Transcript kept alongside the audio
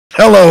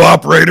Hello,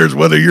 operators.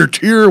 Whether you're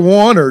tier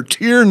 1 or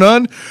tier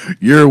none,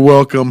 you're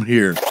welcome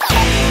here.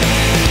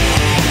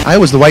 I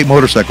was the white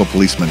motorcycle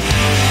policeman.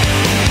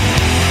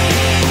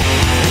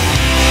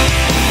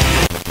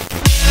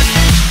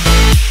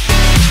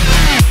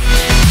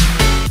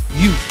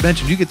 You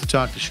mentioned you get to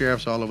talk to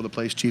sheriffs all over the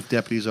place, chief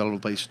deputies all over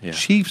the place,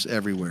 chiefs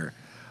everywhere.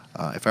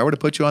 If I were to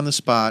put you on the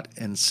spot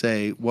and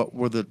say what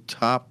were the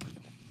top,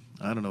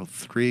 I don't know,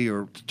 3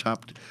 or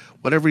top,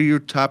 whatever your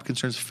top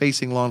concerns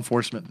facing law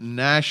enforcement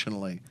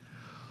nationally.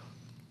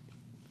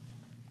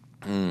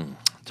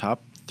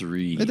 Top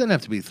 3. It doesn't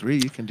have to be 3.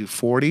 You can do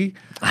 40,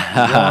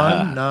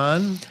 1,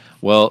 none.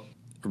 Well,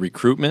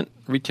 recruitment,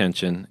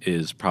 retention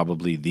is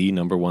probably the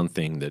 #1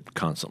 thing that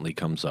constantly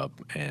comes up,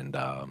 and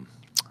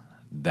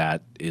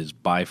that is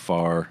by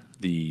far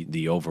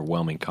the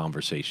overwhelming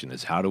conversation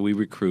is how do we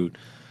recruit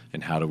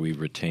and how do we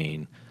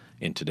retain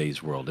in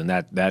today's world, and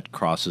that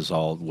crosses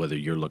all, whether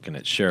you're looking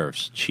at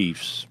sheriffs,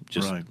 chiefs,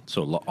 just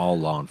all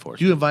law enforcement.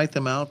 Do you invite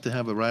them out to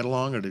have a ride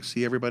along or to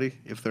see everybody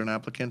if they're an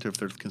applicant or if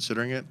they're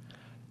considering it?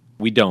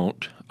 We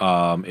don't.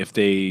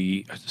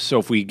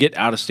 If we get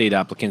out of state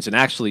applicants, and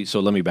actually, so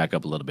let me back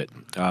up a little bit.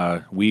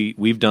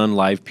 We've done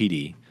live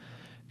PD,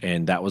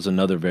 and that was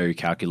another very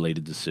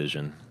calculated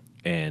decision,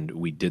 and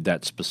we did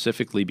that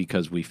specifically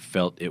because we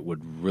felt it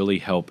would really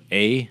help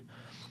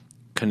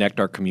connect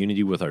our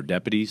community with our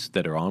deputies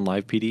that are on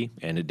live PD,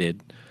 and it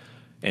did.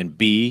 And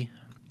B,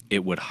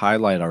 it would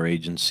highlight our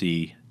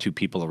agency to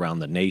people around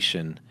the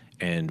nation,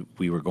 and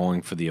we were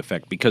going for the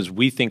effect because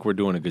we think we're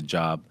doing a good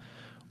job.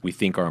 We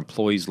think our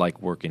employees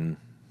like working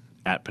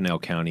at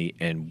Pinell County,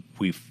 and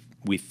we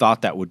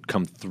thought that would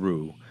come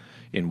through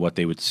in what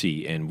they would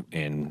see,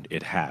 and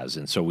it has.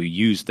 And so we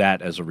use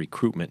that as a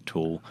recruitment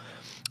tool.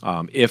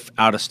 If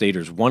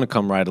out-of-staters want to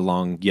come right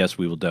along, yes,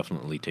 we will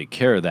definitely take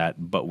care of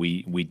that, but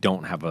we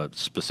don't have a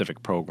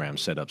specific program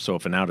set up. So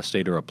if an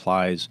out-of-stater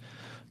applies,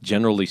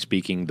 generally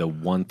speaking, the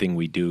one thing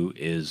we do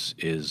is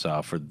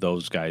for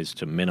those guys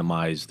to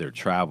minimize their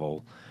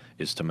travel,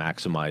 is to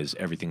maximize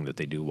everything that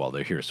they do while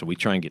they're here. So we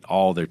try and get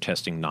all their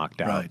testing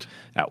knocked out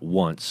at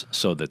once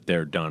so that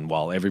they're done,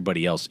 while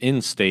everybody else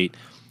in state,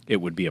 it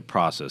would be a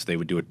process. They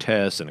would do a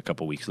test, and a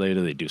couple weeks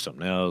later they'd do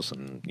something else,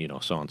 and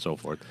so on and so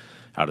forth.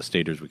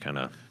 Out-of-staters, we kind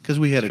of, because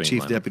we had a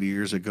chief deputy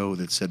years ago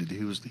that said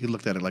he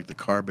looked at it like the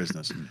car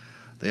business.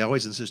 They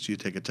always insist you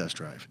take a test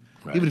drive.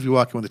 Even if you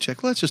walk in with a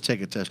check, let's just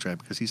take a test drive,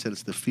 because he said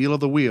it's the feel of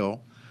the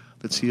wheel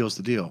that seals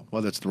the deal,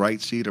 whether it's the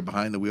right seat or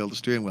behind the wheel, the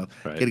steering wheel.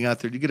 Getting out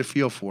there, you get a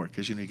feel for it,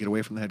 because you get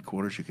away from the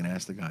headquarters, you can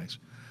ask the guys.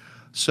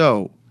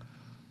 So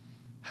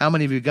how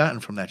many have you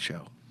gotten from that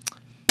show?